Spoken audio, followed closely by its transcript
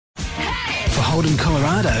Holden,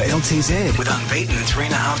 Colorado, LTZ with unbeaten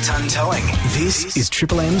 3.5-ton towing. This is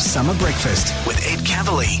Triple M's Summer Breakfast with Ed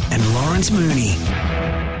Cavalier and Lawrence Mooney.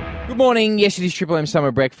 Good morning. Yes, it is Triple M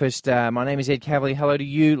Summer Breakfast. My name is Ed Cavalier. Hello to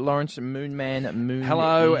you, Lawrence Moonman Moon.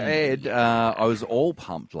 Hello, Ed. I was all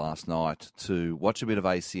pumped last night to watch a bit of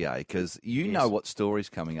ACA because you know what story's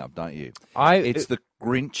coming up, don't you? It's the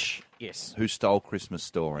Grinch who stole Christmas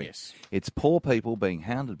story. Yes. It's poor people being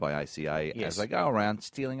hounded by ACA as they go around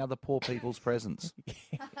stealing other poor people's presents.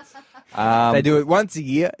 They do it once a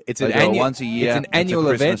year. It's an annual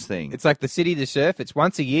Christmas event. thing. It's like the City to Surf. It's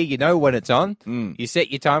once a year. You know when it's on. You set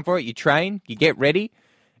your time for it. You train. You get ready.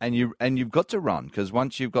 And you've got to run because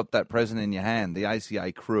once you've got that present in your hand, the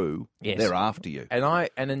ACA crew they're after you.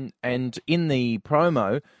 And in the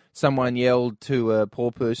promo, someone yelled to a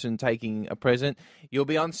poor person taking a present, "You'll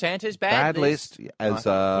be on Santa's bad list." As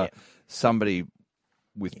somebody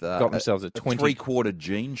with got themselves a 3/4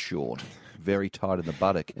 jean short, very tight in the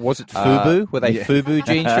buttock. Was it FUBU? Were they FUBU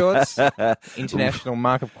jean shorts? International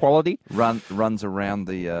mark of quality. Runs around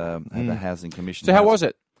the Housing Commission. So how was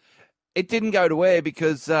it? It didn't go to air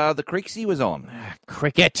because the Crixie was on.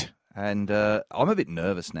 Cricket. And I'm a bit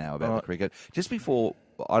nervous now about the cricket. Just before,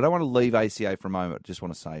 I don't want to leave ACA for a moment. I just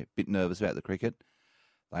want to say, a bit nervous about the cricket.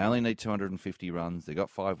 They only need 250 runs. They got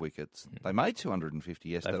 5 wickets. They made 250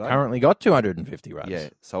 yesterday. They've currently got 250 runs. Yeah,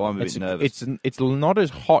 so I'm a bit nervous. It's not as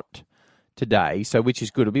hot today, so which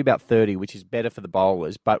is good. It'll be about 30, which is better for the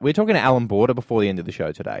bowlers. But we're talking to Allan Border before the end of the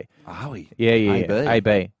show today. Are we? Yeah.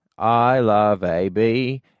 AB. I love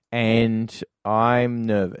AB. And I'm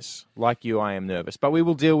nervous. Like you, I am nervous. But we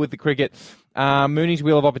will deal with the cricket. Mooney's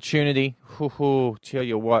Wheel of Opportunity. Tell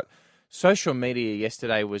you what, social media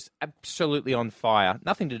yesterday was absolutely on fire.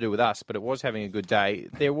 Nothing to do with us, but it was having a good day.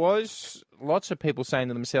 There was lots of people saying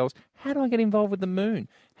to themselves, how do I get involved with the moon?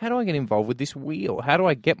 How do I get involved with this wheel? How do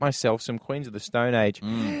I get myself some Queens of the Stone Age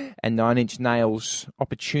and Nine Inch Nails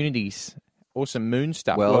opportunities? Awesome moon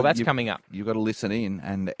stuff. Well, that's coming up. You've got to listen in,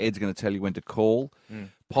 and Ed's going to tell you when to call.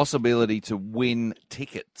 Possibility to win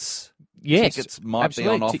tickets. Yes, tickets might be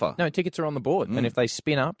on offer. Tickets are on the board, and if they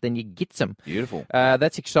spin up, then you get some. Beautiful.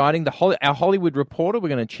 That's exciting. Our Hollywood reporter, we're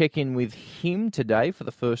going to check in with him today for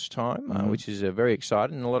the first time, which is very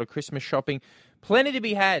exciting. And a lot of Christmas shopping. Plenty to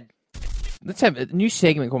be had. Let's have a new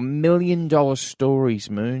segment called $1 Million Stories,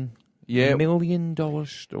 Moon. Yeah. $1 Million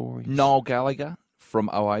Stories. Noel Gallagher from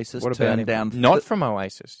Oasis turned down... Not from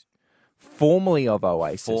Oasis. Formerly of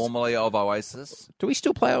Oasis. Do we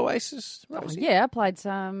still play Oasis? Yeah, I played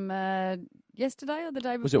some yesterday or the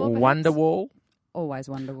day before. Was it perhaps? Wonderwall? Always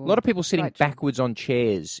Wonderwall. A lot of people sitting backwards on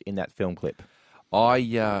chairs in that film clip.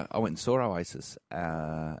 I went and saw Oasis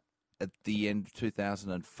at the end of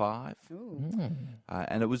 2005.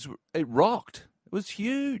 And it rocked. It was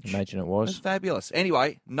huge. Imagine it was. It was fabulous.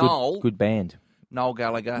 Anyway, Noel... Good band. Noel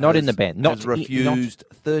Gallagher in the band. Has refused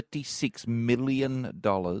 $36 million,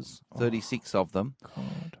 36 of them,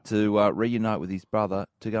 to reunite with his brother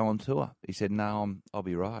to go on tour. He said, no, I'll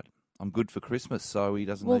be right. I'm good for Christmas, so he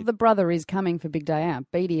doesn't need... the brother is coming for Big Day Out,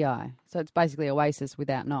 BDI. So it's basically Oasis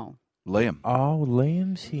without Noel. Liam. Oh,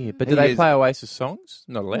 Liam's here. But do they play Oasis songs?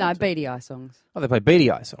 Not allowed No, to. BDI songs. Oh, they play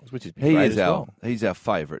BDI songs, which is great as well. He's our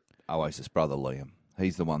favourite Oasis brother, Liam.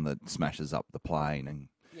 He's the one that smashes up the plane. And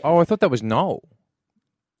Oh, I thought that was Noel.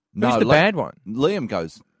 Who's the bad one? Liam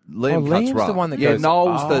cuts Liam's rough. the one that goes...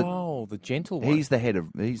 Noel's the gentle one. He's the head of...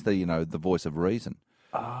 He's the, the voice of reason.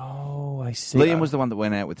 Oh, I see. Liam was the one that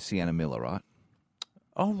went out with Sienna Miller, right?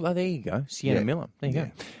 Oh, well, there you go. Sienna Miller. There you go.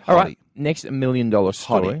 Hottie. All right, next $1 million story.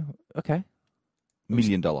 Hottie. Okay. $1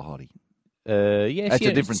 million hottie. Yeah, that's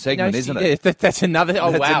a different segment, isn't it? That's another...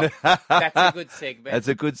 Oh, wow. That's a good segment. That's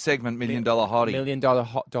a good segment, $1 million hottie. $1 million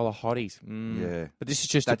hotties. Yeah. But this is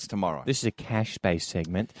just... That's tomorrow. This is a cash-based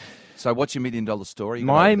segment. So what's your $1 million story?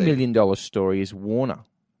 My $1 million story is Warner.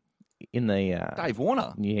 In the... Dave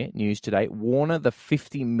Warner? Yeah, news today. Warner, the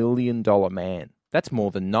 $50 million man. That's more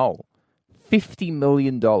than Noel. $50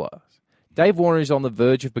 million. Dave Warner is on the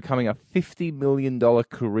verge of becoming a $50 million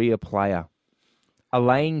career player,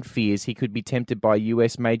 allaying fears he could be tempted by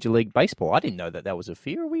US Major League Baseball. I didn't know that was a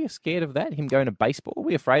fear. Are we scared of that? Him going to baseball? Are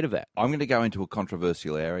we afraid of that? I'm going to go into a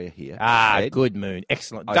controversial area here. Ed. Good, Moon.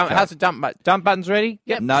 Excellent. Okay. How's the dump buttons ready?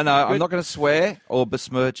 Yep. No, I'm not going to swear or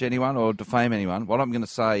besmirch anyone or defame anyone. What I'm going to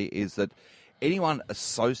say is that anyone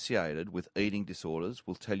associated with eating disorders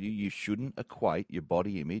will tell you shouldn't equate your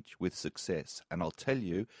body image with success. And I'll tell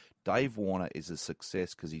you, Dave Warner is a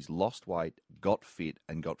success because he's lost weight, got fit,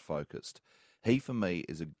 and got focused. He, for me,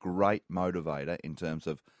 is a great motivator in terms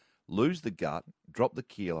of lose the gut, drop the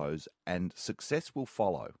kilos, and success will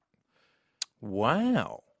follow.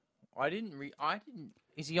 Wow. I didn't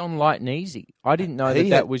Is he on light and easy? I didn't know He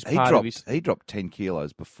that was part of his... He dropped 10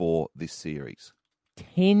 kilos before this series.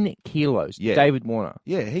 10 kilos. Yeah. David Warner.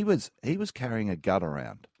 Yeah, he was carrying a gut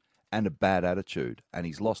around and a bad attitude, and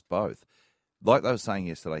he's lost both. Like they were saying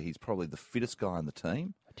yesterday, he's probably the fittest guy on the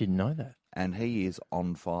team, I didn't know that. and he is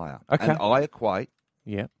on fire. Okay. And I equate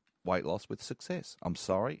Yeah. weight loss with success. I'm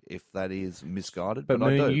sorry if that is misguided, But but I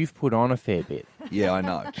Moon, do. you've put on a fair bit. Yeah, I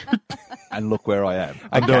know. And look where I am.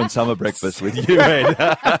 I'm doing summer breakfast with you, Ed.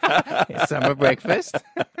 Summer breakfast.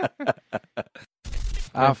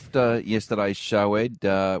 After yesterday's show, Ed,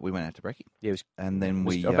 we went out to brekkie. Yeah, it was, And then I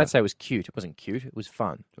was we... about to say it was cute. It wasn't cute. It was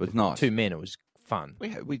fun. it was nice. Two men. It was fun.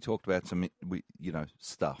 We talked about some,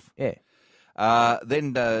 stuff. Yeah.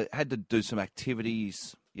 Then had to do some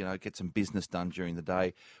activities, get some business done during the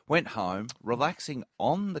day. Went home, relaxing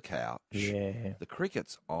on the couch. Yeah. The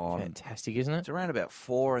cricket's on. Fantastic, isn't it? It's around about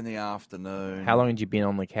 4 in the afternoon. How long had you been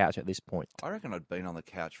on the couch at this point? I reckon I'd been on the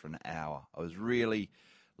couch for an hour. I was really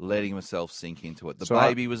letting myself sink into it. The So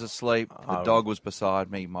baby was asleep. The Oh. dog was beside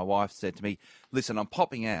me. My wife said to me, listen, I'm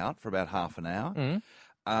popping out for about half an hour.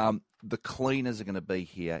 The cleaners are going to be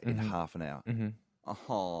here in half an hour.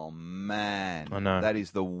 Oh, man. I know. That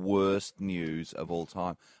is the worst news of all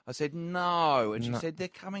time. I said, no. And she said, they're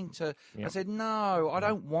coming to... Yep. I said, no, I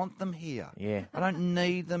don't want them here. Yeah. I don't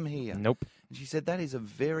need them here. Nope. And she said, that is a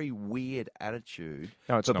very weird attitude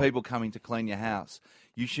No, it's for not. people coming to clean your house.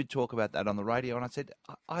 You should talk about that on the radio. And I said,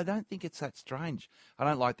 I don't think it's that strange. I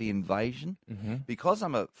don't like the invasion. Because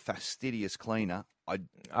I'm a fastidious cleaner,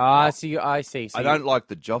 I see. So I don't like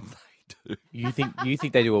the job they do. You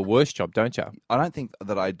think they do a worse job, don't you? I don't think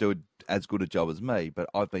that I do as good a job as me, but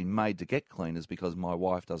I've been made to get cleaners because my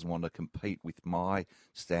wife doesn't want to compete with my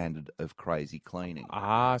standard of crazy cleaning.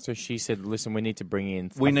 So she said, listen, we need to bring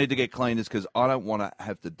in... We need to get cleaners because I don't want to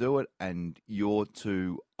have to do it, and you're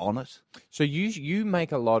too on it. So you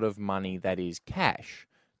make a lot of money that is cash,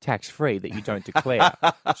 tax-free, that you don't declare.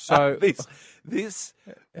 So This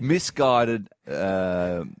misguided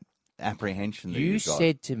apprehension that you you've got.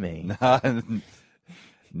 said to me...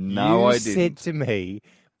 No, you I didn't. said to me,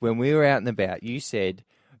 when we were out and about, you said,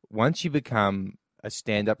 once you become a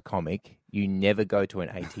stand-up comic, you never go to an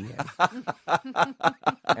ATM.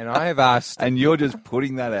 And I have asked... And you're just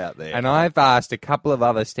putting that out there. And I've asked a couple of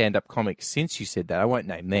other stand-up comics since you said that. I won't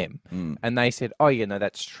name them. And they said, oh, yeah, no,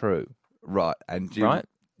 that's true. Right. And do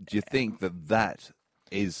you think that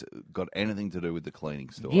is got anything to do with the cleaning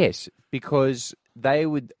story? Yes, because they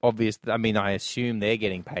would obviously... I mean, I assume they're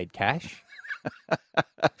getting paid cash.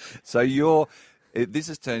 So this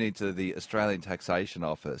has turned into the Australian Taxation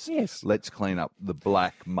Office. Yes. Let's clean up the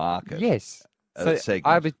black market. Yes. So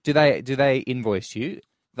segment. do they invoice you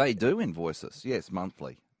They do invoice us, yes,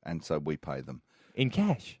 monthly. And so we pay them. in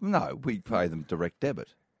cash? No, we pay them direct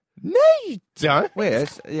debit. No, you don't.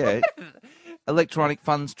 Yes, yeah. Electronic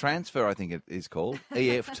Funds Transfer, I think it is called.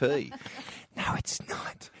 EFT. No, it's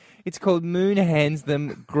not. It's called Moon hands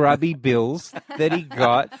them grubby bills that he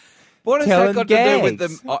got. What has telling that got to do with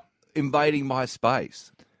gags. them invading my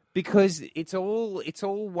space? Because it's all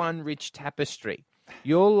one rich tapestry.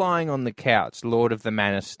 You're lying on the couch, Lord of the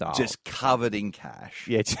Manor style. Just covered in cash.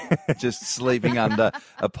 yeah. Just sleeping under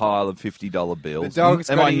a pile of $50 bills. The dog's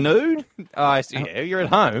Am got I nude? Oh, yeah, you're at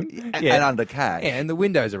home. And Yeah. under cash. Yeah, and the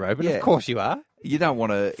windows are open. Yeah. Of course you are. You don't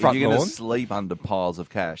want to, if Front you're going lawn. to sleep under piles of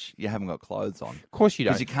cash, you haven't got clothes on. Of course you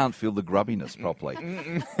don't. Because you can't feel the grubbiness properly.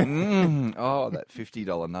 Oh, that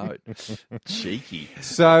 $50 note. Cheeky.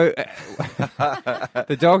 So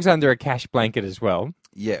the dog's under a cash blanket as well.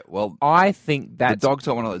 Yeah, well, I think the that's dog's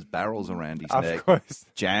got one of those barrels around his Of neck, course.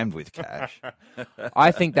 jammed with cash.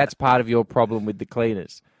 I think that's part of your problem with the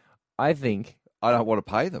cleaners. I think I don't want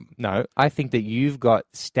to pay them. no. I think that you've got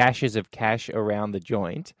stashes of cash around the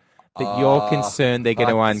joint that you're concerned they're going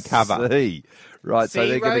to uncover. See. Right, so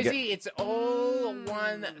they're going to get... it's all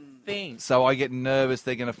one thing. So I get nervous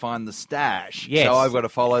they're going to find the stash. Yes. So I've got to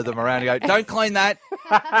follow them around and go, don't clean that.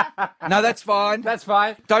 No, that's fine. That's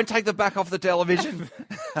fine. Don't take the back off the television.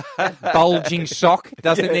 Bulging sock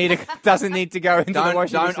doesn't need to go into the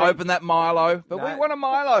washing Don't machine. open that Milo. But No. we want a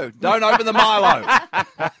Milo. Don't open the Milo.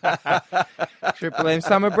 Triple M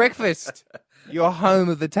Summer Breakfast. Your home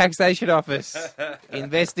of the Taxation Office.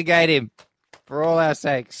 Investigate him for all our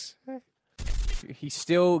sakes. He's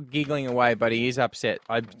still giggling away, but he is upset.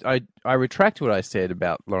 I retract what I said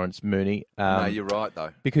about Lawrence Mooney. No, you're right,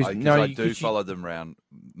 though. because I no, do because you- follow them around,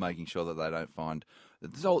 making sure that they don't find...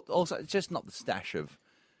 There's also, it's just not the stash of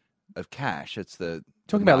cash. It's the...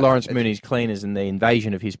 Talking about Lawrence Mooney's cleaners and the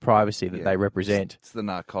invasion of his privacy that Yeah. they represent. It's the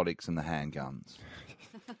narcotics and the handguns.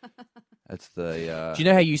 It's the. Do you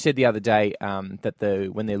know how you said the other day that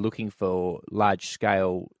when they're looking for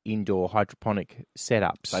large-scale indoor hydroponic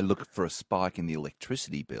setups, They look for a spike in the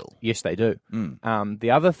electricity bill. yes, they do.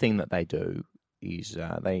 The other thing that they do is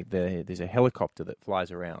there's a helicopter that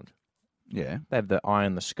flies around. Yeah. They have the eye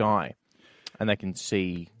in the sky, and they can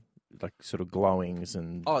see like sort of glowings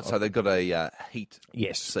and. Oh, so they've got a heat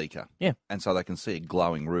Yes. seeker. Yeah. And so they can see a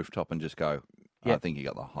glowing rooftop and just go, I Yep. think you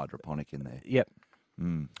got the hydroponic in there. Yep.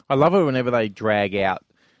 I love it whenever they drag out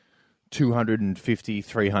 250,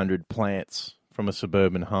 300 plants from a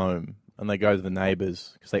suburban home and they go to the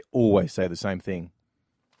neighbours because they always say the same thing.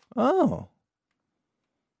 Oh,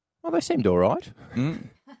 well, they seemed all right.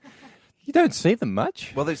 You don't see them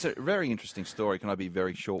much. Well, there's a very interesting story. Can I be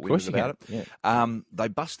very short-winded about it? Yeah. They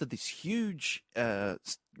busted this huge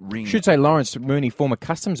ring. Should say Lawrence Mooney, former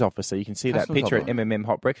customs officer. You can see that Customs picture at officer. MMM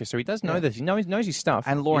Hot Breakfast. So he does know this. He knows his stuff.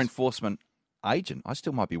 And law He's- enforcement agent. I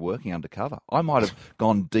still might be working undercover. I might have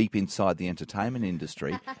gone deep inside the entertainment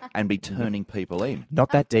industry and be turning people in.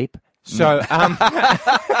 Not that deep. So,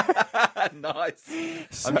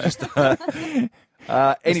 Nice. I'm just.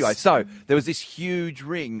 Anyway, so there was this huge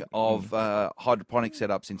ring of hydroponic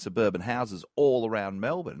setups in suburban houses all around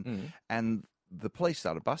Melbourne, and the police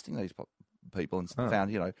started busting these people and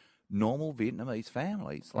found, normal Vietnamese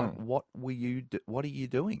families. Like, what are you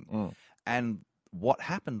doing? And what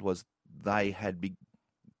happened was they'd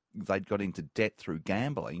got into debt through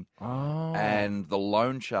gambling, and the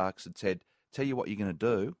loan sharks had said, "Tell you what you're going to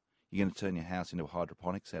do. You're going to turn your house into a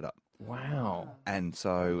hydroponic setup." wow. And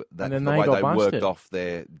so that's then the they way got they busted. worked off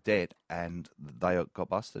their debt, and they got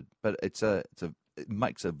busted. But it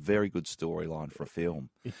makes a very good storyline for a film,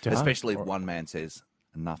 It does. especially if one man says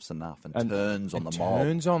enough's enough and turns on the mob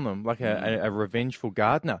Turns on them like a revengeful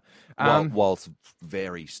gardener. whilst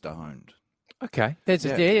very stoned. Okay, it's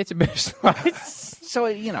a bit of So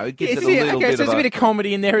it gives it's it a little bit so of there's a bit of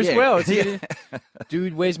comedy in there as Yeah. well. It's a bit of,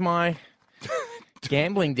 dude, where's my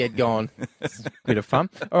gambling debt gone? It's a bit of fun.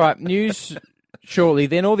 All right, news shortly.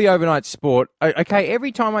 Then all the overnight sport. Okay,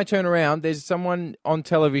 every time I turn around, there's someone on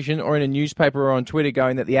television or in a newspaper or on Twitter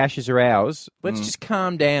going that the Ashes are ours. Let's just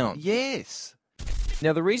calm down. Yes.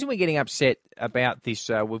 Now, the reason we're getting upset about this,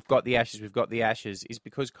 we've got the Ashes, is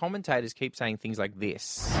because commentators keep saying things like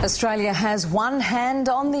this. Australia has one hand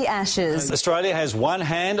on the Ashes. Australia has one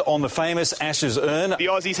hand on the famous Ashes urn. The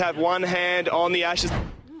Aussies have one hand on the Ashes.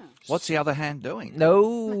 What's the other hand doing? No,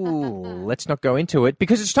 let's not go into it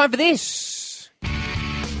because it's time for this.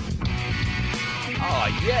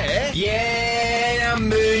 Oh, yeah. Yeah, now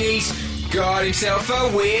Mooney's got himself a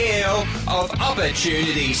wheel of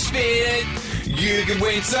opportunity. Spin it. You can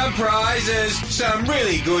win some prizes, some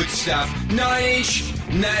really good stuff. 9-inch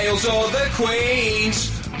nails or the queens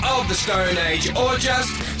of the Stone Age, or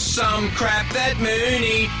just some crap that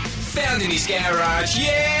Mooney found in his garage.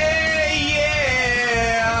 Yeah.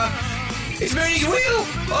 It's Mooney's wheel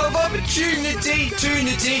of opportunity.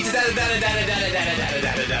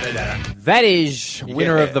 That is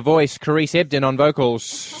winner of The Voice, Carice Ebden on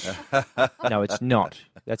vocals. No, it's not.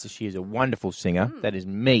 She is a wonderful singer. That is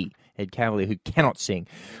me, Ed Cavalier, who cannot sing.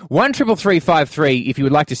 133353 if you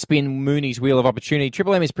would like to spin Mooney's Wheel of Opportunity.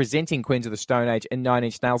 Triple M is presenting Queens of the Stone Age and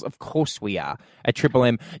 9-inch nails. Of course we are. At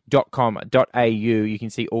triplem.com.au. You can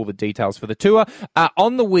see all the details for the tour.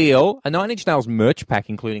 On the wheel, a 9-inch nails merch pack,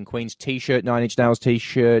 including Queen's T-shirt, 9-inch nails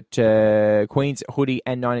T-shirt, Queen's hoodie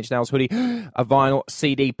and 9-inch nails hoodie, a vinyl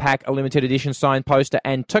CD pack, a limited edition signed poster,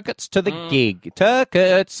 and tickets to the gig.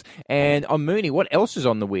 Tickets! And on Mooney, what else is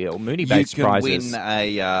on the wheel? Mooney-based You can prizes. win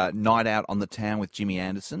a night out on the town with Jimmy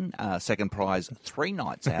Anderson. Second prize, 3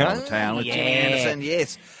 nights out on the town with Jimmy Anderson.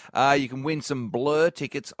 Yes. You can win some Blur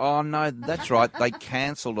tickets. Oh, no, that's right. They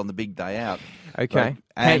cancelled on the big day out. Okay.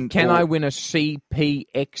 Can I win a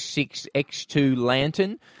CPX6X2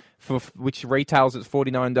 lantern, which retails at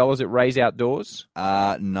 $49 at Ray's Outdoors?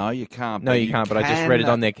 No, you can't. No, you can't, but I just read it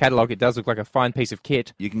on their catalogue. It does look like a fine piece of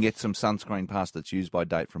kit. You can get some sunscreen past that's used by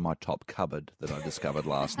date from my top cupboard that I discovered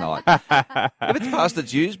last night. If it's past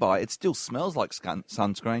that's used by, it still smells like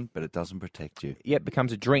sunscreen, but it doesn't protect you. Yep,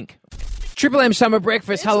 becomes a drink. Triple M Summer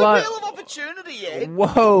Breakfast, hello. It's the wheel of opportunity, Ed.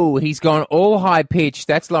 Whoa, he's gone all high-pitched.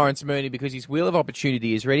 That's Lawrence Mooney because his Wheel of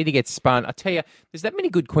Opportunity is ready to get spun. I tell you, there's that many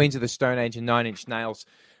good Queens of the Stone Age and 9-inch nails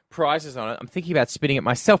prizes on it. I'm thinking about spinning it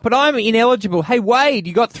myself, but I'm ineligible. Hey, Wade,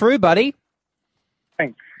 you got through, buddy.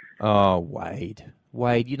 Thanks. Oh, Wade.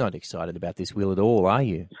 Wade, you're not excited about this wheel at all, are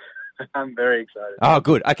you? I'm very excited. Oh,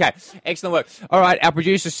 good. Okay. Excellent work. All right. Our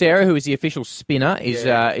producer, Sarah, who is the official spinner, is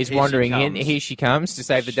here wandering she in. comes. Here she comes to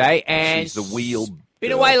save the day. And She's the wheel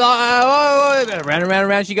Spin away, round and round and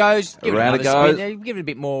round she goes. Give Around it it another goes. spin. Give it a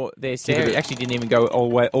bit more there, Sarah. It actually didn't even go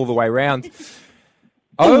all the way round.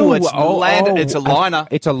 It's landed. It's a liner.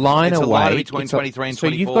 It's a liner, It's a liner Wade. between It's 23 and So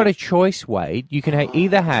 24. you've got a choice, Wade. You can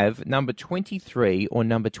either have number 23 or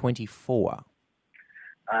number 24.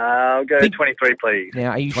 I'll go 23, please.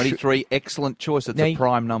 Now, are you 23, excellent choice. It's Now a you-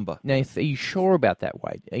 prime number. Now, are you sure about that,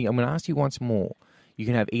 Wade? I'm going to ask you once more. You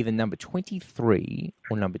can have either number 23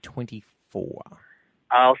 or number 24.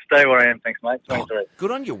 I'll stay where I am, thanks, mate. 23.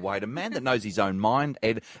 Good on you, Wade. A man that knows his own mind,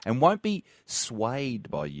 Ed, and won't be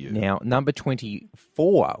swayed by you. Now, number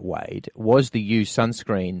 24, Wade, was the U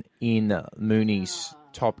sunscreen in Mooney's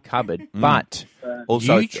top cupboard, but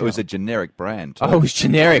Also, you it was a generic brand. Too. Oh, it was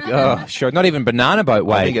generic. Oh, sure. Not even Banana Boat,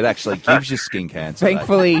 Wade. I think it actually gives you skin cancer.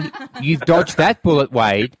 Thankfully, you've dodged that bullet,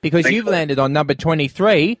 Wade, because you've landed on number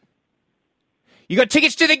 23. You got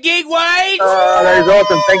tickets to the gig, Wade! Oh, that is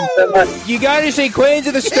awesome. Thank you so much. You're going to see Queens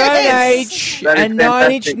of the Stone Age That is and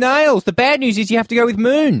Nine Inch fantastic. Nails. The bad news is you have to go with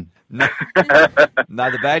Moon. No,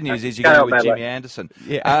 the bad news is you're going Can't with help Jimmy that. Anderson.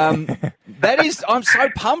 Yeah. I'm so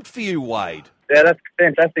pumped for you, Wade. Yeah, that's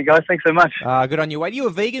fantastic, guys. Thanks so much. Good on you, Wade. You a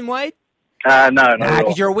vegan, Wade? No, not at all.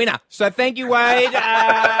 Because you're a winner. So thank you, Wade.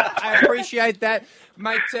 I appreciate that.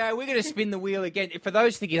 Mate, we're going to spin the wheel again. For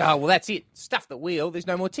those thinking, oh, well, that's it. Stuff the wheel. There's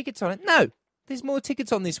no more tickets on it. No. There's more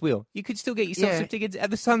tickets on this wheel. You could still get yourself some tickets.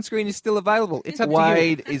 The sunscreen is still available. It's up to you.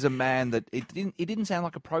 Wade is a man that it didn't sound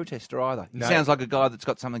like a protester either. He No. sounds like a guy that's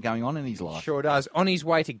got something going on in his life. Sure does. On his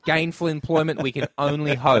way to gainful employment, we can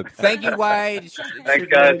only hope. Thank you, Wade. Thanks,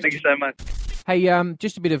 guys. Thank you so much. Hey,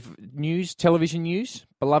 just a bit of news, television news.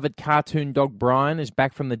 Beloved cartoon dog Brian is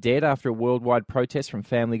back from the dead after a worldwide protest from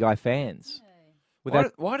Family Guy fans.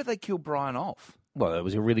 Why did they kill Brian off? Well, it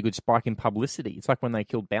was a really good spike in publicity. It's like when they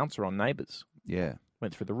killed Bouncer on Neighbours. Yeah.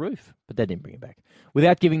 Went through the roof, but they didn't bring it back.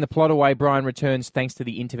 Without giving the plot away, Brian returns thanks to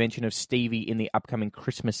the intervention of Stevie in the upcoming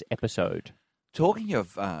Christmas episode. Talking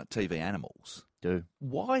of TV animals,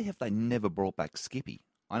 why have they never brought back Skippy?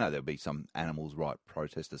 I know there'll be some animals' right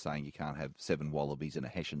protesters saying you can't have 7 wallabies in a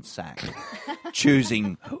Hessian sack,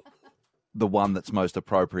 choosing the one that's most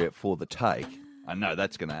appropriate for the take. I know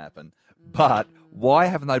that's going to happen. But why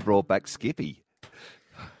haven't they brought back Skippy?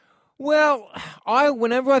 Well,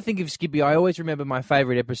 whenever I think of Skippy, I always remember my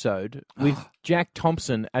favourite episode with Jack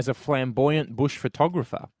Thompson as a flamboyant bush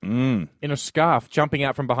photographer in a scarf, jumping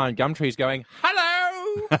out from behind gum trees going,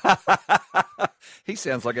 "Hello!" He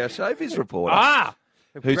sounds like our showbiz reporter.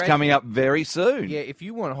 Who's coming up very soon. Yeah, if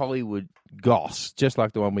you want Hollywood goss, just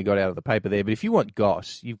like the one we got out of the paper there, but if you want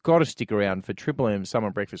goss, you've got to stick around for Triple M Summer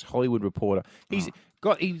Breakfast Hollywood reporter. He's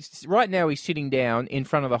right now he's sitting down in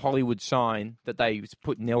front of the Hollywood sign that they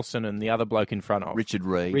put Nelson and the other bloke in front of. Richard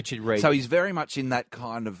Reed. So he's very much in that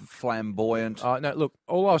kind of flamboyant. No, look,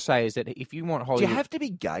 all I'll say is that if you want Hollywood... Do you have to be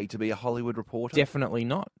gay to be a Hollywood reporter? Definitely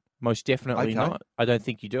not. Most definitely not. I don't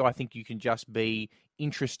think you do. I think you can just be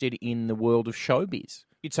interested in the world of showbiz.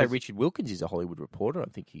 You'd say Richard Wilkins is a Hollywood reporter. I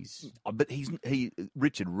think he's... But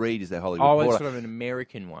Richard Reed is their Hollywood reporter. reporter. It's sort of an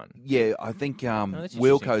American one. Yeah, I think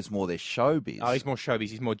Wilco's more their showbiz. Oh, he's more showbiz.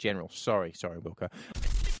 He's more general. Sorry, Wilco.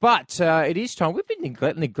 But it is time. We've been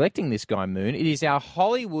neglecting this guy, Moon. It is our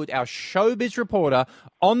showbiz reporter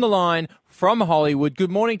on the line from Hollywood.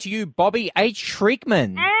 Good morning to you, Bobby H.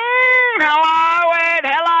 Shriekman. Hello, Ed.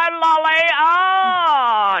 Hello, Lolly.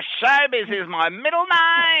 Oh, showbiz is my middle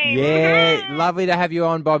name. Yeah, lovely to have you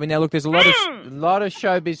on, Bobby. Now, look, there's a lot of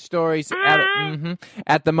showbiz stories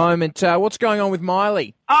at the moment. What's going on with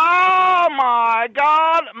Miley? Oh, my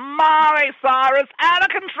God. Miley Cyrus out of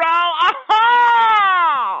control.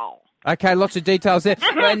 Oh! Okay, lots of details there.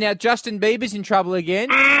 And now Justin Bieber's in trouble again.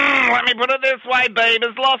 Let me put it this way.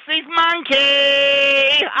 Bieber's lost his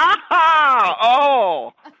monkey.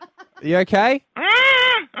 Oh! You okay?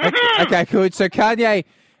 Okay, good. So Kanye,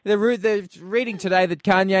 they're reading today that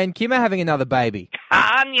Kanye and Kim are having another baby.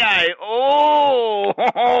 Kanye, oh,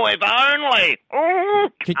 if only. Oh,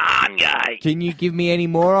 Kanye. Can you give me any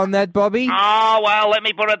more on that, Bobby? Oh, well, let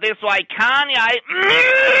me put it this way. Kanye.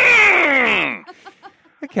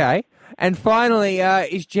 Okay. And finally,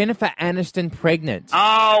 is Jennifer Aniston pregnant?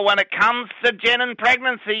 Oh, when it comes to Jen and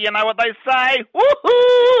pregnancy, you know what they say?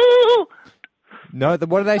 Woohoo! No,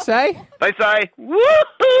 what do they say? They say,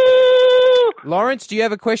 woohoo! Lawrence, do you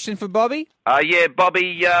have a question for Bobby? Yeah,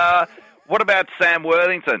 Bobby, what about Sam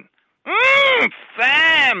Worthington?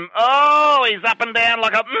 Sam! Oh, he's up and down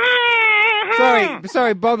like a...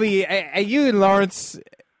 Sorry, Bobby, are you and Lawrence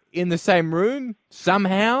in the same room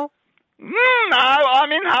somehow? No,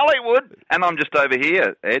 I'm in Hollywood, and I'm just over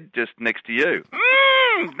here, Ed, just next to you.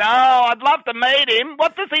 No, I'd love to meet him.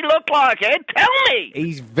 What does he look like, Ed? Tell me.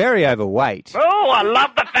 He's very overweight. Oh, I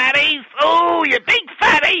love the fatties. Oh, you big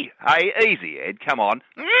fatty. Hey, easy, Ed. Come on.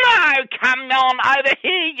 No, come on over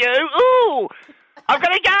here, you. Ooh, I've got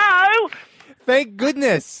to go. Thank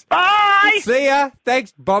goodness. Bye. See ya.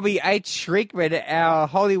 Thanks, Bobby H. Shriekman, our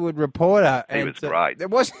Hollywood reporter. He was great.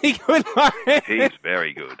 Wasn't he good, Lauren? He's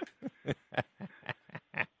very good.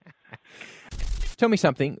 Tell me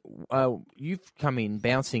something. You've come in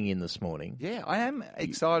bouncing in this morning. Yeah, I am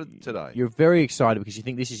excited today. You're very excited because you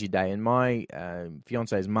think this is your day, and my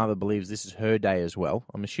fiance's mother believes this is her day as well.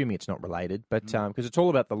 I'm assuming it's not related, but because it's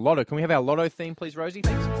all about the Lotto. Can we have our Lotto theme, please, Rosie?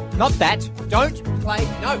 Thanks. Not that. Don't play.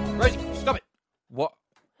 No, Rosie, stop it. What?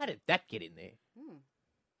 How did that get in there?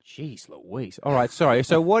 Jeez Louise. All right, sorry.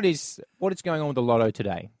 So what is going on with the Lotto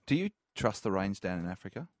today? Do you trust the rains down in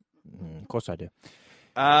Africa? Of course I do.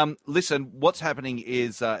 Listen, what's happening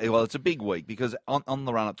is, well, it's a big week because on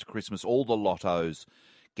the run-up to Christmas, all the lottos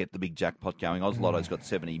get the big jackpot going. Oz Lotto's got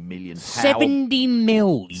 70 million. 70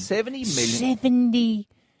 mils. 70 million. 70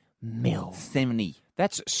 mil. 70.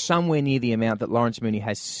 That's somewhere near the amount that Lawrence Mooney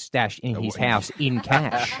has stashed in his house in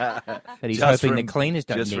cash. That he's Just hoping from- the cleaners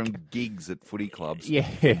don't Just nick. from gigs at footy clubs. Yeah.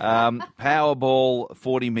 Powerball,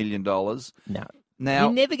 $40 million. No. Now,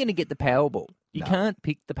 You're never going to get the Powerball. You No. can't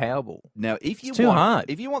pick the Powerball. Now, if you It's too want, hard.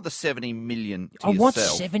 if you want the 70 million to I want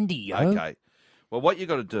yourself, 70, yo. Okay. Well, what you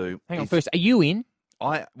got to do? Hang on, is- first, are you in?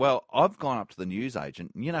 I've gone up to the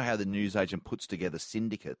newsagent. You know how the newsagent puts together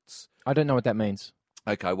syndicates. I don't know what that means.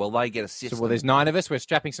 Okay, well, they get a system. So, well, there's 9 of us. We're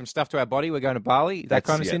strapping some stuff to our body. We're going to Bali. That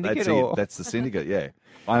kind of syndicate? That's the syndicate, yeah.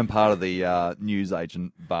 I am part of the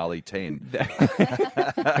newsagent Bali 10.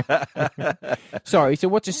 Sorry, so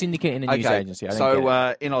what's a syndicate in a news Okay, agency? I don't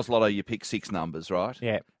get it. In Oz Lotto, you pick 6 numbers, right?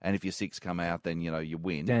 Yeah. And if your 6 come out, then, you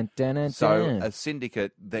win. Dun, dun, dun, So dun. a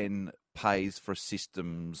syndicate then pays for a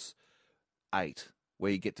system's 8,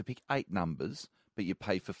 where you get to pick 8 numbers, but you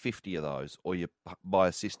pay for 50 of those, or you buy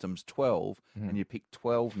a system's 12, and you pick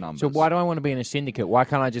 12 numbers. So why do I want to be in a syndicate? Why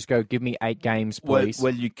can't I just go, give me 8 games, please?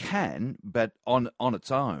 Well, you can, but on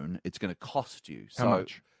its own, it's going to cost you. How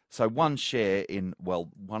much? So one share in,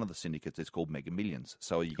 one of the syndicates is called Mega Millions.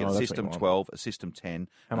 So you get Oh, a that's what system you want. 12, a system 10, and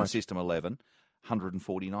a much? system 11,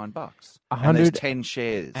 $149. 100 And there's 10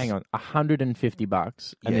 shares. Hang on, $150, and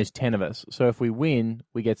Yeah. there's 10 of us. So if we win,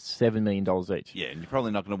 we get $7 million each. Yeah, and you're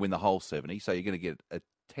probably not going to win the whole 70, so you're going to get a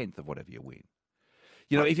tenth of whatever you win.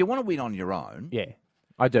 If you want to win on your own, Yeah,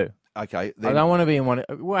 I do. okay, I then don't want to be in one.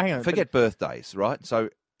 Well, hang on. forget birthdays, right? So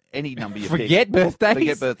any number you Forget pick. birthdays?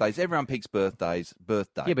 Forget birthdays. Everyone picks birthdays.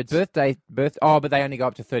 Yeah, but Oh, but they only go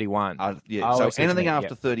up to 31. Yeah, Oh, I see what so you anything mean, after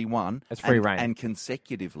yep. 31 That's free and, reign. and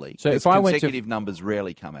consecutively. So because if I went to- consecutive numbers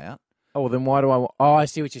rarely come out. Oh, then why do I? Oh, I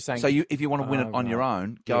see what you're saying. So if you want to win it on your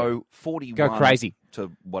own, go 41 Go crazy.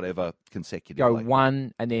 to whatever go consecutively.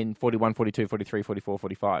 1 and then 41, 42, 43, 44,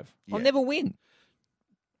 45. I'll Yeah. never win.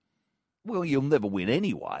 Well, you'll never win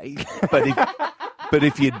anyway. But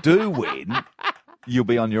if you do win, you'll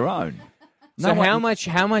be on your own. So how much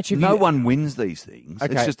have No you... one wins these things.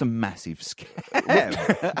 Okay. It's just a massive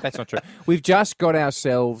scam. That's not true. We've just got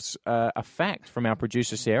ourselves a fact from our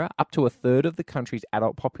producer, Sarah. Up to a third of the country's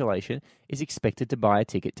adult population is expected to buy a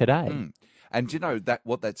ticket today. And do you know that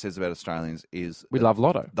what that says about Australians is We love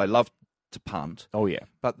Lotto. they love to punt, Oh, yeah.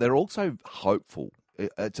 but they're also hopeful.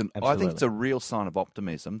 I think Absolutely. it's a real sign of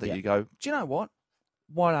optimism that Yeah. you go, do you know what?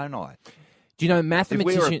 Why don't I? Do you know If we were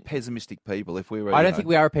mathematicians... pessimistic people, if we were, I don't think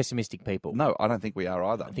we are a pessimistic people. No, I don't think we are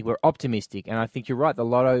either. I think we're optimistic, and I think you're right. The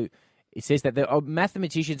Lotto, it says that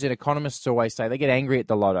mathematicians and economists always say they get angry at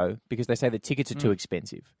the Lotto because they say the tickets are too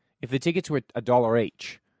expensive. If the tickets were $1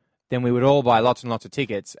 each, then we would all buy lots and lots of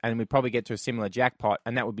tickets, and we'd probably get to a similar jackpot,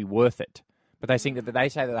 and that would be worth it. But they think that they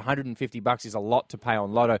say that $150 is a lot to pay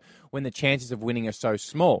on Lotto when the chances of winning are so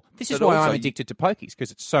small. This is But why also I'm addicted to pokies,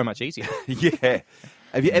 because it's so much easier. Yeah.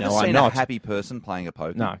 Have you ever No, I'm seen a not. happy person playing a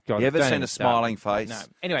poker? No, God, You ever don't seen even a start. smiling face? No.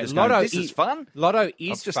 Anyway, Just Lotto going, this is fun. Lotto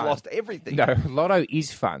is I've just fun. lost everything. No, Lotto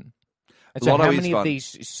is fun. And so Lotto how is many of fun.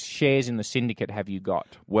 these shares in the syndicate have you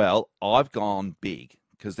got? Well, I've gone big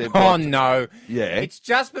because they've Oh, got... no. Yeah. It's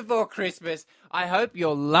just before Christmas. I hope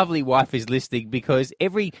your lovely wife is listening because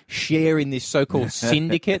every share in this so-called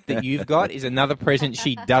syndicate that you've got is another present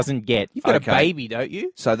she doesn't get. You've got Okay. a baby, don't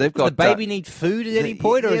you? So they've Does got... the baby need food at any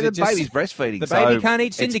point? Or yeah, is the it just... baby's breastfeeding. The baby so can't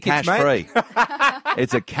eat syndicates, it's mate. cash-free.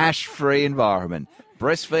 It's a cash-free environment.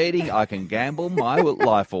 Breastfeeding, I can gamble my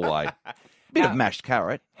life away. Bit of mashed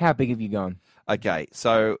carrot. How big have you gone? Okay,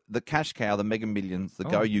 so the cash cow, the Mega Millions, Oh. the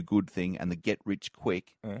Go You Good thing, and the Get Rich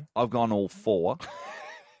Quick, I've gone all 4.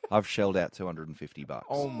 I've shelled out $250.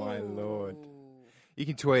 Oh, my Lord. You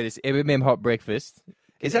can tweet us, MMM Hot Breakfast.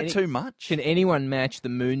 Is that too much? Can anyone match the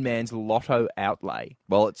Moon Man's Lotto outlay?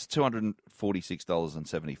 Well, it's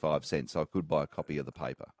 $246.75, so I could buy a copy of the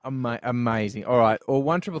paper. Amazing. All right. Or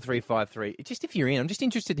 135353. Just if you're in, I'm just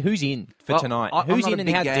interested who's in for tonight. I'm Who's not in a and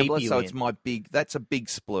big how gambler, deep are you so in? it's that's a big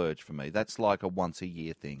splurge for me. That's like a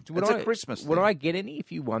once-a-year thing. Would It's I- a Christmas thing. Would I get any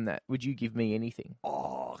if you won that? Would you give me anything?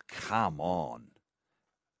 Oh, come on.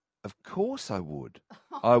 Of course I would.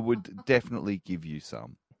 I would definitely give you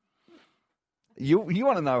some. You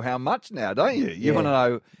want to know how much now, don't you? You want to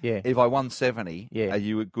know if I won 70, are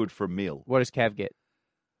you good for a meal? What does Cav get?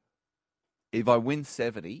 If I win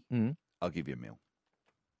 70, I'll give you a meal.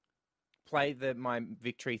 Play my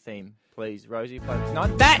victory theme, please, Rosie.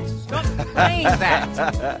 Not that! Stop playing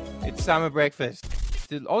that! It's summer breakfast.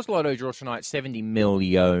 The Oz Lotto draws tonight 70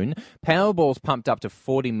 million. Powerball's pumped up to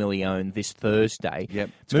 40 million this Thursday. Yep.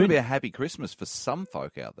 It's going to be a happy Christmas for some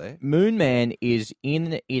folk out there. Moon Man is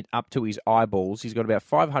in it up to his eyeballs. He's got about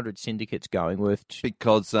 500 syndicates going worth...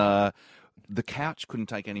 Because the couch couldn't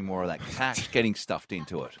take any more of that cash getting stuffed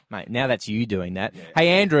into it. Mate, now that's you doing that. Yeah. Hey,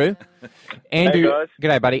 Andrew. Andrew, hey, guys.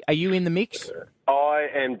 G'day, buddy. Are you in the mix? I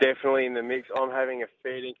am definitely in the mix. I'm having a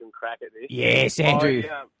fair dinkum crack at this. Yes, Andrew.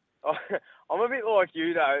 I'm a bit like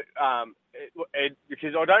you, though, Ed,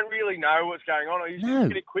 because I don't really know what's going on. I usually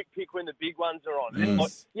get a quick pick when the big ones are on. Yes. And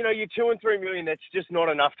like, your 2 and 3 million, that's just not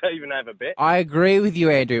enough to even have a bet. I agree with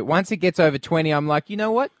you, Andrew. Once it gets over 20, I'm like, you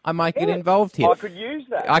know what? I might get involved here. I could use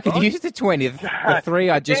that. I could use the 20. The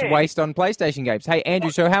 3 I just waste on PlayStation games. Hey,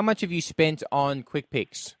 Andrew, so how much have you spent on quick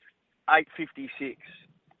picks? $856.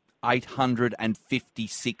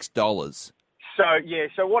 $856.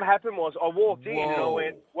 So what happened was I walked in and I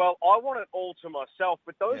went, well, I want it all to myself,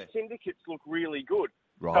 but those syndicates look really good.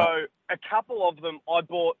 Right. So a couple of them, I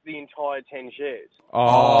bought the entire 10 shares.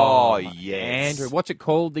 Oh yes. Andrew, what's it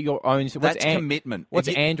called? Your own... That's commitment. What's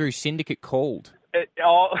Andrew's syndicate called?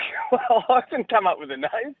 Well, I can come up with a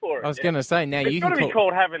name for it. I was going to say, now it's you got can to be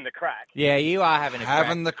called Having the Crack. Yeah, you are having a crack.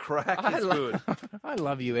 Having the crack is good. I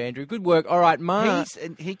love you, Andrew. Good work. All right, Mark.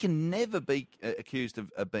 He can never be accused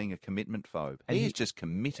of being a commitment phobe. He's just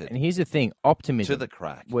committed. And here's the thing, optimism. To the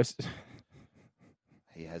crack.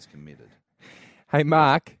 He has committed. Hey,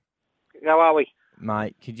 Mark. How are we?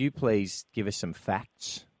 Mate, could you please give us some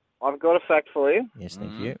facts? I've got a fact for you. Yes,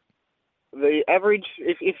 thank you. The average,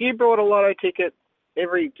 if you brought a lotto ticket,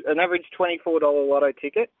 an average $24 lotto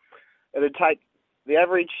ticket, it'd take the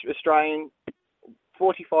average Australian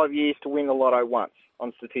 45 years to win the lotto once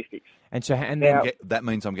on statistics. And so, that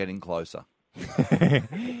means I'm getting closer.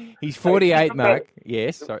 He's 48, Mark.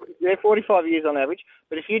 Yes, sorry. Yeah, 45 years on average.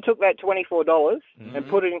 But if you took that $24 and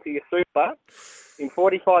put it into your super, in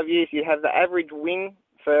 45 years you'd have the average win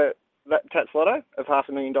for that Tats Lotto of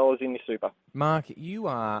 $500,000 in your super. Mark, you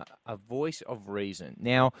are a voice of reason.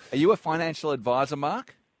 Now, are you a financial advisor,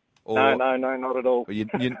 Mark? Or... No, not at all.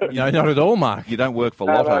 No, not at all, Mark. You don't work for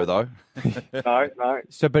Lotto, though. No.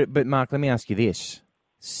 So, but Mark, let me ask you this: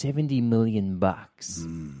 $70 million.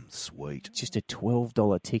 Sweet. Just a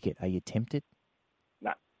 $12 ticket. Are you tempted?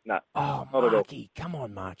 No. Oh, not Marky, come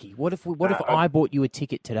on, Marky. What if I bought you a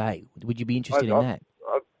ticket today? Would you be interested in that?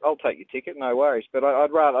 I'll take your ticket, no worries. But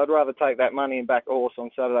I'd rather take that money and back a horse on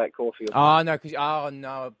Saturday at Caulfield. Oh no,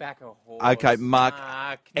 back a horse. Okay, Mark.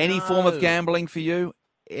 Any form of gambling for you?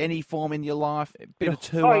 Any form in your life? Bit of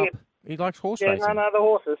two up. Yeah. He likes horse racing. Yeah, no, the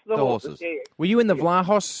horses. The horses. Yeah. Were you in the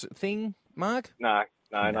Vlahos thing, Mark? No.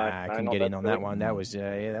 I couldn't get in on that one. That was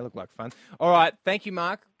that looked like fun. All right, thank you,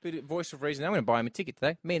 Mark. Bit of voice of reason. I'm going to buy him a ticket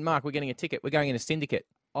today. Me and Mark, we're getting a ticket. We're going in a syndicate.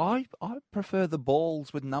 I prefer the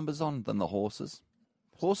balls with numbers on than the horses.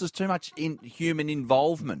 Horses, too much human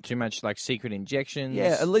involvement. Too much like secret injections.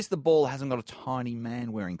 Yeah, at least the ball hasn't got a tiny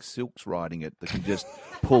man wearing silks riding it that can just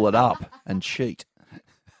pull it up and cheat.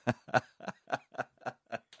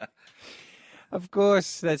 Of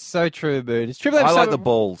course, that's so true, Moon. It's Triple M. I like the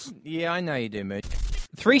balls. Yeah, I know you do, Moon.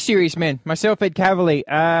 3 serious men. Myself, Ed Cavalier.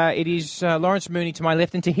 It is Lawrence Mooney to my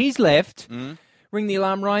left, and to his left, ring the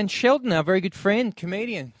alarm, Ryan Shelton, our very good friend,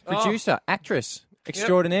 comedian, producer, actress.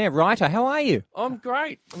 Extraordinaire. Writer, how are you? I'm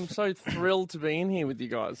great. I'm so thrilled to be in here with you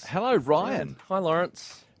guys. Hello, Ryan. Hi,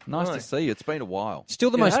 Lawrence. Nice to see you. It's been a while.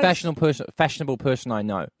 Still the most fashionable person I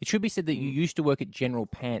know. It should be said that you used to work at General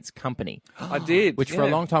Pants Company. I did. Which for a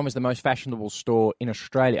long time was the most fashionable store in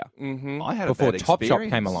Australia. Mm-hmm. I had before a bad Topshop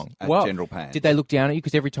came along. At General Pants. Did they look down at you?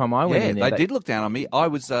 Because every time I went in there... they did look down on me. I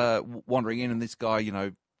was wandering in and this guy,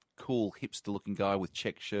 cool hipster-looking guy with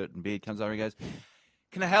check shirt and beard comes over and goes...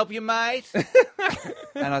 Can I help you, mate?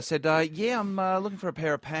 And I said, yeah, I'm looking for a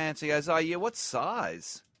pair of pants. He goes, oh, yeah, what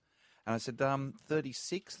size? And I said,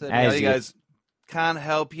 36, 38. He goes, Can't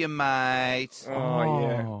help you, mate. Oh,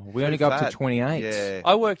 yeah. We only Too go up to fat. 28. Yeah.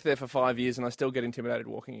 I worked there for 5 years and I still get intimidated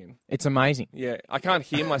walking in. It's amazing. Yeah, I can't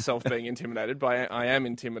hear myself being intimidated, but I am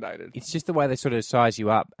intimidated. It's just the way they sort of size you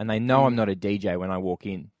up, and they know I'm not a DJ when I walk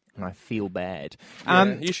in, and I feel bad.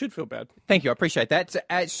 Yeah, you should feel bad. Thank you, I appreciate that.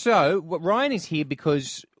 So Ryan is here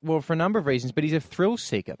because, well, for a number of reasons, but he's a thrill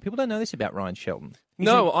seeker. People don't know this about Ryan Shelton.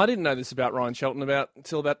 No, I didn't know this about Ryan Shelton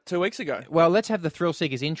until about 2 weeks ago. Well, let's have the thrill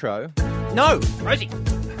seekers intro. No, Rosie.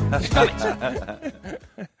 Stop it.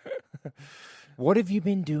 What have you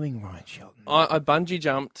been doing, Ryan Shelton? I bungee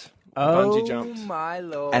jumped. My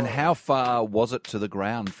Lord. And how far was it to the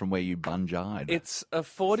ground from where you bungeed? It's a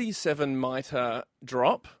 47 metre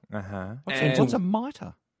drop. Uh-huh. What's a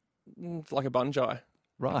mitre? It's like a bungee.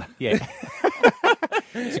 Right. Yeah.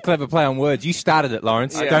 It's a clever play on words. You started it,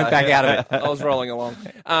 Lawrence. Yeah. Don't back out of it. I was rolling along.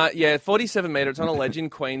 47 metre. It's on a ledge in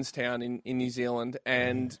Queenstown in New Zealand.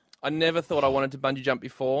 And I never thought I wanted to bungee jump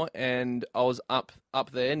before. And I was up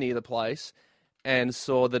there near the place and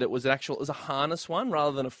saw that it was a harness one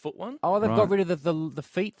rather than a foot one. Oh, they've got rid of the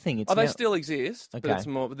feet thing. It's they now... still exist, but Okay. it's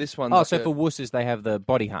more. But this one. Oh, so for wusses, they have the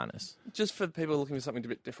body harness. just for people looking for something a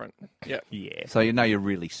bit different. Yeah. Yeah. So you know you're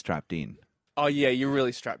really strapped in. Oh yeah, you're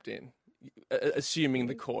really strapped in, assuming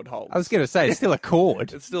the cord holds. I was going to say, it's still a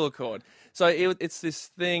cord. It's still a cord. So it's this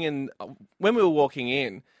thing, and when we were walking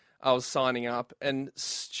in, I was signing up, and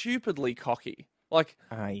stupidly cocky, like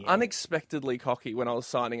unexpectedly cocky when I was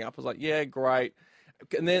signing up. I was like, yeah, great.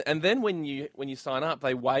 And then when you sign up,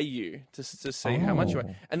 they weigh you to see how much you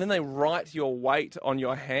weigh, and then they write your weight on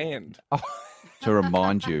your hand. To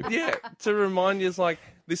remind you. Yeah, to remind you, it's like,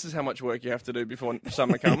 this is how much work you have to do before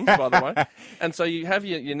summer comes, by the way. And so you have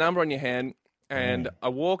your number on your hand, and I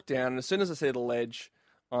walk down, and as soon as I see the ledge,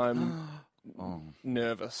 I'm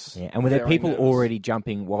nervous. Yeah, and were there Very people nervous. already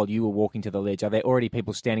jumping while you were walking to the ledge? Are there already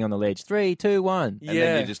people standing on the ledge? 3, 2, 1. And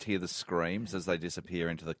then you just hear the screams as they disappear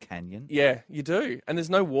into the canyon. Yeah, you do. And there's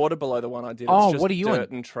no water below the one I did. Oh, it's just what are you dirt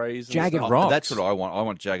on? and trees. And Jagged stuff. rock. That's what I want. I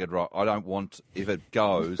want jagged rock. I don't want, if it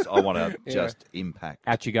goes, I want to Yeah. just impact.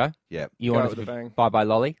 Out you go. Yeah. You Go want with it a bang. bye-bye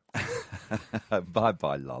lolly?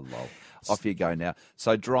 Bye-bye, lol. Off you go now.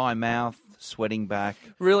 So dry mouth, sweating back.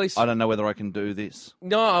 Really? I don't know whether I can do this.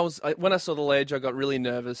 No, when I saw the ledge, I got really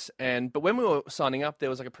nervous. But when we were signing up, there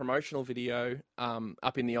was like a promotional video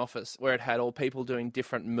up in the office where it had all people doing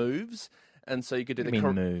different moves. And so you could do What do you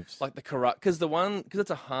mean moves? like the karate, because it's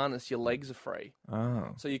a harness, your legs are free, Oh.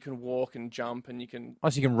 so you can walk and jump, and you can Oh,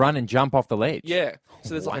 so you can run and jump off the ledge? yeah. So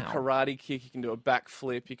there's like a Wow. karate kick, you can do a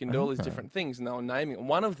backflip, you can do all these different things, and they were naming it.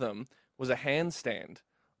 One of them was a handstand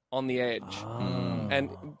on the edge. Oh. And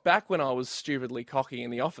back when I was stupidly cocky in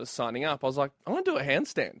the office signing up, I was like, I want to do a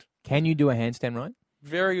handstand. Can you do a handstand, right?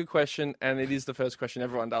 Very good question, and it is the first question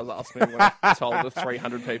everyone does ask me when I've told the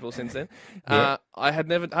 300 people since then. Yeah. I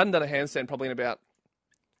hadn't done a handstand probably in about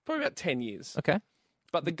 10 years. Okay.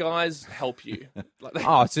 But the guys help you. Like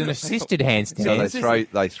Oh, it's an assisted handstand. So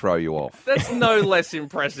they throw you off. That's no less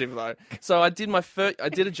impressive though. So I did I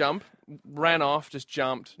did a jump, ran off, just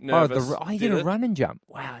jumped, nervous. You did a run and jump.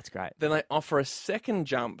 Wow, that's great. Then they offer a second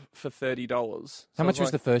jump for $30. How much was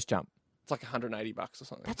the first jump? It's like $180 or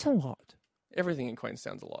something. That's a lot. Everything in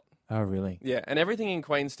Queenstown's a lot. Oh, really? Yeah, and everything in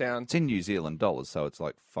Queenstown. It's in New Zealand dollars, so it's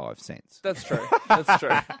like 5 cents. That's true. That's true.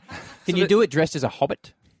 Can you do it dressed as a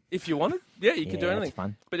hobbit? If you wanted, yeah, you could do Yeah, anything. that's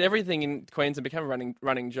fun. But everything in Queensland became a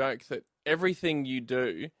running joke that everything you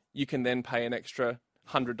do, you can then pay an extra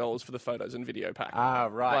 $100 for the photos and video pack. Ah,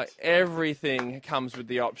 right. Like everything comes with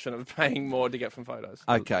the option of paying more to get from photos.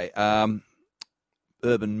 Okay.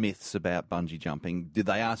 Urban myths about bungee jumping. Did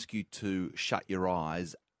they ask you to shut your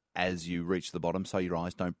eyes as you reach the bottom so your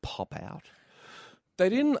eyes don't pop out? They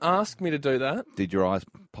didn't ask me to do that. Did your eyes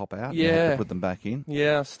pop out? You had Yeah. to put them back in?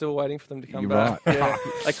 Yeah, still waiting for them to come You're back. right. Yeah,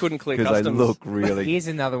 they couldn't clear Because they customs. look really... Here's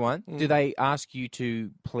another one. Do they ask you to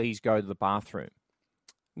please go to the bathroom?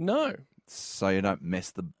 No. So you don't mess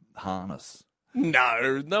the harness.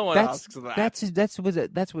 No, no one asks that.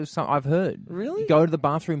 That's what I've heard. Really? Go to the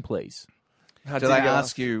bathroom, please. How Do did they you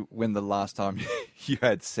ask you when the last time you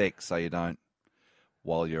had sex so you don't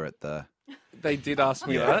while you're at the... They did ask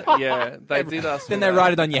me that. Yeah, they did ask me Then they that.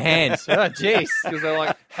 write it on your hands. Oh, jeez. Because they're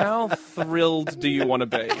like, how thrilled do you want to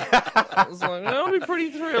be? I was like, I'll be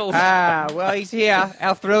pretty thrilled. Well, he's here,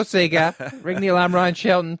 our thrill seeker. Ring the alarm, Ryan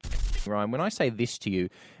Shelton. Ryan, when I say this to you,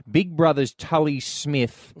 Big Brother's Tully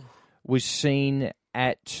Smith was seen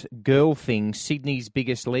at Girl Thing, Sydney's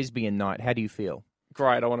biggest lesbian night. How do you feel?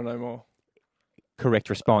 Great, I want to know more. Correct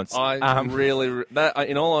response. I really,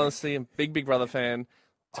 in all honesty, I'm a big Brother fan.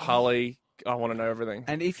 Tully, I want to know everything.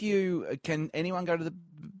 And if you... Can anyone go to the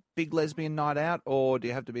big lesbian night out, or do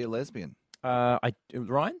you have to be a lesbian?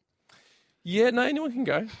 Ryan? Yeah, no, anyone can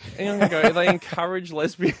go. Anyone can go. They encourage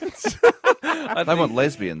lesbians. They want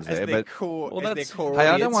lesbians there, but Well, that's their core hey,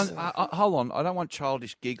 I audience. don't want. Hold on, I don't want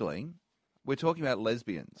childish giggling. We're talking about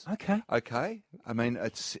lesbians. Okay. Okay. I mean,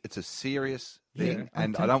 it's a serious thing,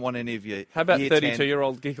 and I don't want any of you. How about year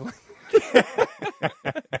 32-year-old giggling? 10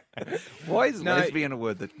 Why is lesbian a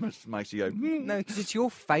word that makes you go? No, because it's your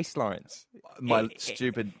face, Lawrence. My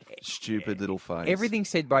stupid little face. Everything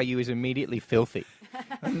said by you is immediately filthy.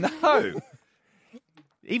 No.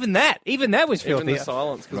 Even that was filthy. Even the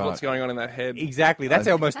silence, because what's going on in that head? Exactly. That's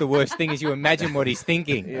almost the worst thing is you imagine what he's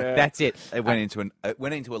thinking. Yeah. That's it. It went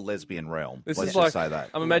into a lesbian realm. This Let's is just like, say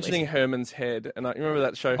that. I'm imagining Herman's head, and I remember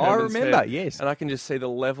that show, I Herman's remember, Head, yes. and I can just see the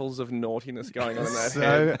levels of naughtiness going on in that So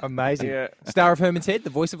head. amazing. Yeah. Star of Herman's Head,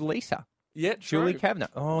 the voice of Lisa. Yeah, Julie true.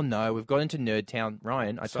 Kavanagh. Oh, no, we've got into Nerd Town.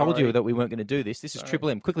 Ryan, I told Sorry. you that we weren't going to do this. This is Triple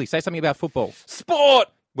M. Quickly, say something about football. Sport!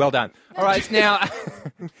 Well done. All right, it's now...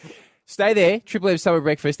 Stay there. Triple M Summer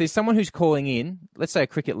Breakfast. There's someone who's calling in. Let's say a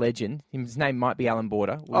cricket legend. His name might be Allan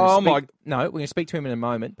Border. No, we're going to speak to him in a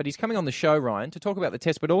moment. But he's coming on the show, Ryan, to talk about the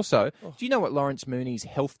test. But also, do you know what Lawrence Mooney's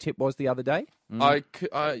health tip was the other day? No.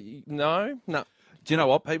 Do you know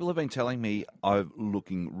what? People have been telling me I'm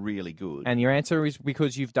looking really good. And your answer is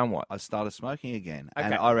because you've done what? I've started smoking again. Okay.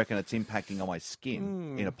 And I reckon it's impacting on my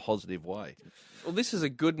skin in a positive way. Well, this is a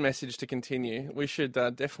good message to continue. We should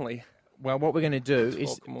definitely... Well, what we're going to do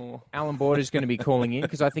is Allan Border's going to be calling in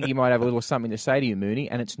because I think he might have a little something to say to you, Mooney,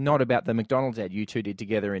 and it's not about the McDonald's ad you two did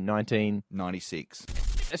together in 1996.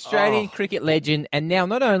 Australian cricket legend, and now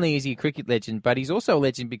not only is he a cricket legend, but he's also a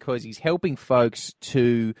legend because he's helping folks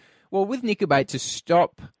to, well, with Nicobate, to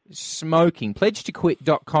stop smoking.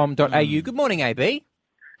 Pledgetoquit.com.au. Good morning, AB.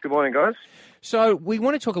 Good morning, guys. So we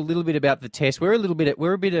want to talk a little bit about the test. We're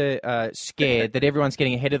a bit scared that everyone's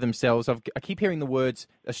getting ahead of themselves. I keep hearing the words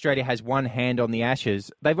Australia has one hand on the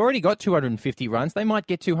Ashes. They've already got 250 runs. They might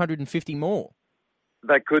get 250 more.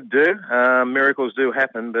 They could do. Miracles do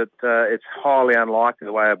happen, but it's highly unlikely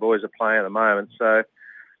the way our boys are playing at the moment. So,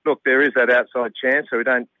 look, there is that outside chance, so we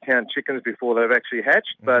don't count chickens before they've actually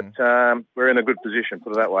hatched, but we're in a good position,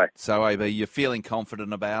 put it that way. So, AB, you're feeling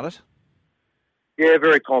confident about it? Yeah,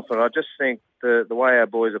 very confident. I just think the way our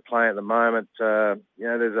boys are playing at the moment, there's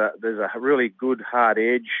a really good hard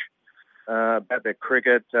edge about their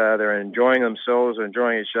cricket. They're enjoying themselves, they're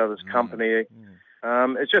enjoying each other's company.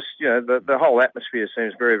 It's just, the whole atmosphere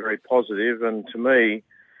seems very, very positive, and to me,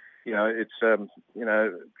 it's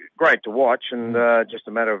great to watch, and just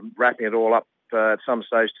a matter of wrapping it all up at some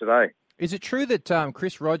stage today. Is it true that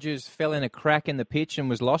Chris Rogers fell in a crack in the pitch and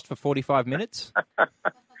was lost for 45 minutes?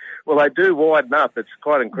 Well, they do widen up. It's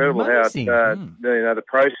quite incredible Amazing. how the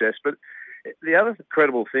process. But the other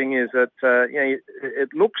incredible thing is that it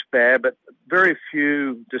looks bad, but very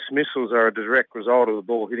few dismissals are a direct result of the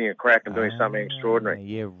ball hitting a crack and doing something extraordinary.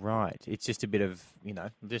 Yeah, right. It's just a bit of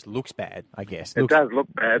just looks bad, I guess. It does look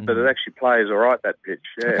bad, but it actually plays all right, that pitch.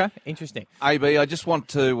 Yeah. Okay, interesting. AB, I just want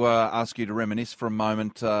to ask you to reminisce for a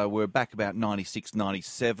moment. We're back about 96,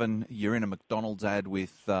 97. You're in a McDonald's ad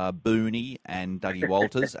with Mooney and Dougie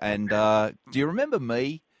Walters. And do you remember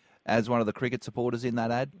me as one of the cricket supporters in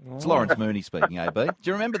that ad? It's Lawrence Mooney speaking, AB. Do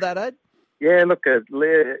you remember that ad? Yeah, look, I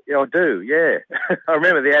do, yeah. I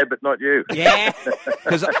remember the ad, but not you. Yeah.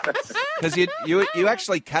 Because you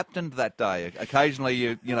actually captained that day. Occasionally,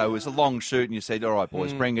 it was a long shoot and you said, all right,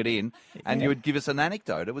 boys, bring it in. And you would give us an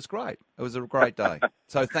anecdote. It was great. It was a great day.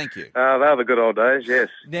 So thank you. They were the good old days, yes.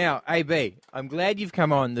 Now, AB, I'm glad you've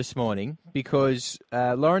come on this morning because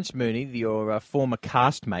Lawrence Mooney, your former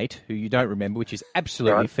castmate, who you don't remember, which is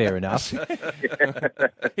absolutely fair enough.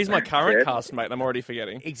 He's my current castmate. I'm already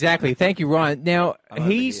forgetting. Exactly. Thank you, Ryan. Now,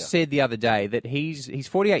 he said the other day that he's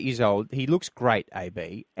 48 years old. He looks great,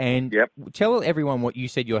 AB. And tell everyone what you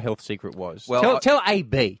said your health secret was. Well, tell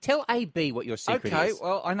AB. Tell AB what your secret is. Okay,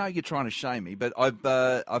 well, I know you're trying to shame me, but I've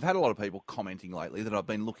had a lot of people commenting lately that I've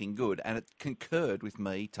been looking good, and it concurred with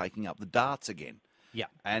me taking up the darts again. Yeah,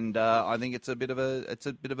 and I think it's a bit of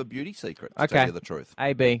a beauty secret. To tell you the truth,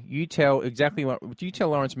 AB, you tell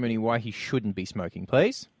Lawrence Mooney why he shouldn't be smoking,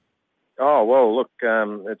 please. Oh well, look,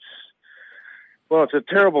 it's a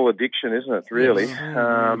terrible addiction, isn't it? Really,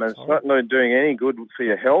 and it's not doing any good for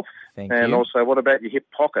your health. Thank and you. also, what about your hip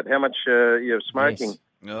pocket? How much you're smoking?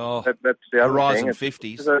 Yes. Oh, that's the other Horizon thing.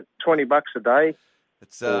 50s. It's $20 a day.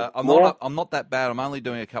 It's I'm not that bad. I'm only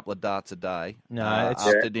doing a couple of darts a day. No,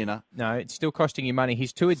 after dinner. No, it's still costing you money.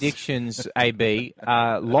 His two addictions, AB,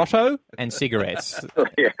 Lotto and cigarettes.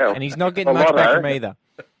 Yeah, and he's not getting much back from either.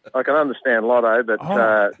 I can understand Lotto, but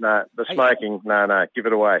no, the smoking, no, give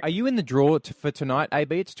it away. Are you in the draw for tonight,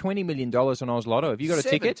 AB? It's $20 million on Oz Lotto. Have you got a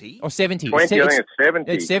ticket? Or 70? 20, I think it's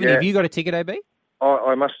 70. It's 70. Yeah. Have you got a ticket, AB?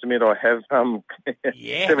 I must admit I have. 70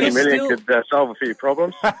 million could solve a few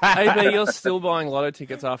problems. AB, you're still buying Lotto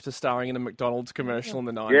tickets after starring in a McDonald's commercial in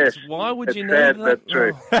the 90s. Yes, Why would you need sad, that? but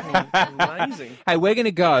true. Amazing. Hey, we're going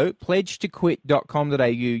to go pledgetoquit.com.au.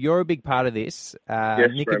 You're a big part of this.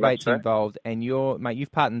 Nicky very much Bates so. involved, and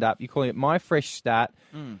you've partnered up. You're calling it My Fresh Start.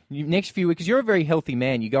 Next few weeks, because you're a very healthy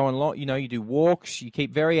man. You go on a lot. You do walks. You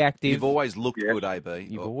keep very active. You've always looked good, AB.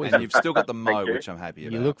 You've and you've still got the mo, which I'm happy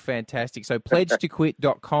about. You look fantastic. So pledgetoquit.com.au.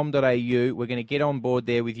 We're going to get on board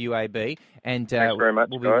there with you, AB, and Thanks very much,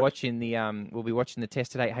 we'll be guys. watching the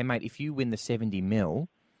test today. Hey, mate, if you win the 70 mil,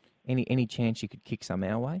 any chance you could kick some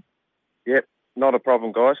our way? Yep, not a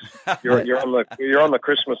problem, guys. You're on the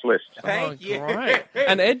Christmas list. Thank you. Great.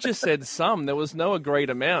 And Ed just said some. There was no agreed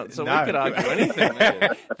amount, so we could argue anything.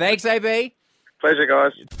 Thanks, AB. Pleasure,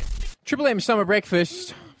 guys. Triple M Summer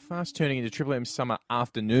Breakfast. Fast turning into Triple M Summer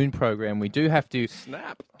Afternoon program. We do have to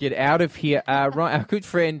get out of here. Our good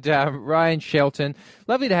friend Ryan Shelton,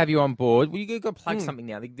 lovely to have you on board. Well, you've got to plug something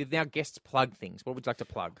now. Now guests plug things. What would you like to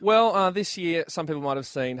plug? Well, this year, some people might have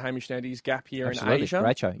seen Hamish and Andy's Gap Year in Asia.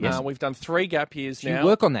 Great show, yes. We've done 3 Gap Years now. You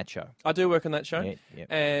work on that show? I do work on that show. Yeah.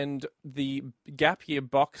 And the Gap Year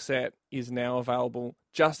box set is now available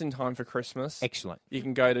just in time for Christmas. Excellent. You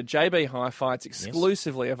can go to JB Hi-Fi. It's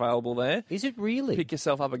exclusively available there. Is it really? Pick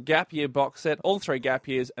yourself up a Gap Year box set, all 3 Gap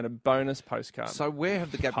Years, and a bonus postcard. So where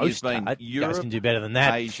have the Gap Years been? You guys can do better than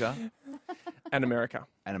that. Asia. And America.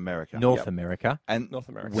 North America. And North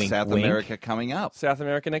America. South Wink. America coming up. South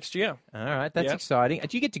America next year. All right, that's exciting.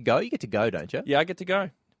 Do you get to go? You get to go, don't you? Yeah, I get to go.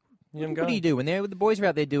 What do you do when the boys are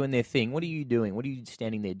out there doing their thing? What are you doing? What are you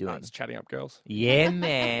standing there doing? Just chatting up girls. Yeah,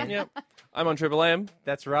 man. Yep. I'm on Triple M.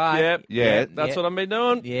 That's right. Yep. Yeah. That's what I've been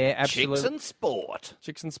doing. Yeah, absolutely. Chicks and sport.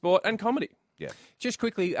 Chicks and sport and comedy. Yeah. Just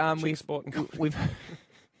quickly, sport and comedy. we've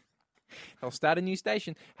I'll start a new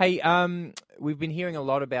station. Hey, we've been hearing a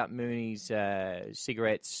lot about Mooney's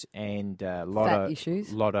cigarettes and Fat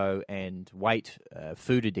issues. Lotto and weight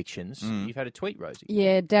food addictions. You've had a tweet, Rosie.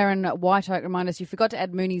 Yeah, Darren Whiteoak reminded us you forgot to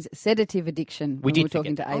add Mooney's sedative addiction when we were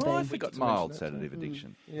talking to AB. Oh, I forgot to Mild mention that. sedative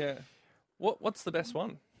addiction. Yeah. What's the best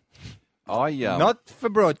one? Not for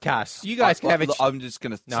broadcast. You guys can have it. I'm just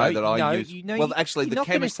going to say that I use. Actually, you're the not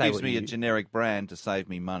gonna chemist say gives what me you a use. generic brand to save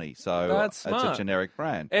me money, so That's it's a smart. generic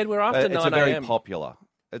brand. Ed, we're after 9 It's a very a.m. popular.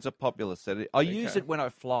 It's a popular sedative. I use it when I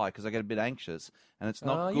fly because I get a bit anxious, and it's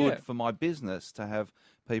not good for my business to have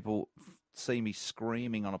people see me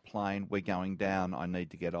screaming on a plane. We're going down. I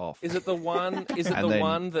need to get off. Is it the one? Is it And the then-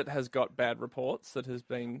 one that has got bad reports that has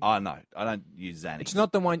been? Oh no, I don't use Xanax. It's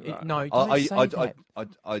not the one. No, don't say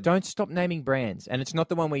that. Don't stop naming brands. And it's not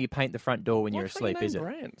the one where you paint the front door when you're asleep, is it?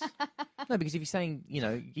 Brands? No, because if you're saying,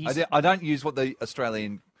 I don't use what the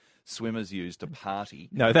Australian swimmers use to party.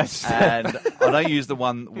 No, that's and I don't use the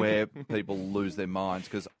one where people lose their minds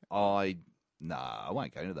because I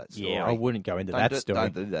won't go into that story. Yeah, I wouldn't go into that story.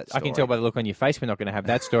 Don't do that story. I can tell by the look on your face we're not going to have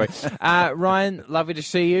that story. Ryan, lovely to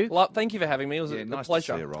see you. Thank you for having me. It was a nice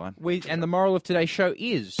pleasure. to see you, Ryan. And the moral of today's show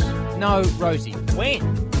is, no, Rosie, when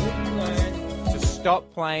you learn to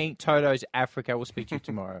stop playing Toto's Africa. We'll speak to you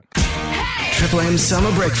tomorrow. Triple M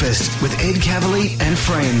Summer Breakfast with Ed Cavalier and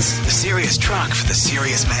friends. The serious truck for the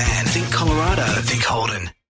serious man. Think Colorado. Think Holden.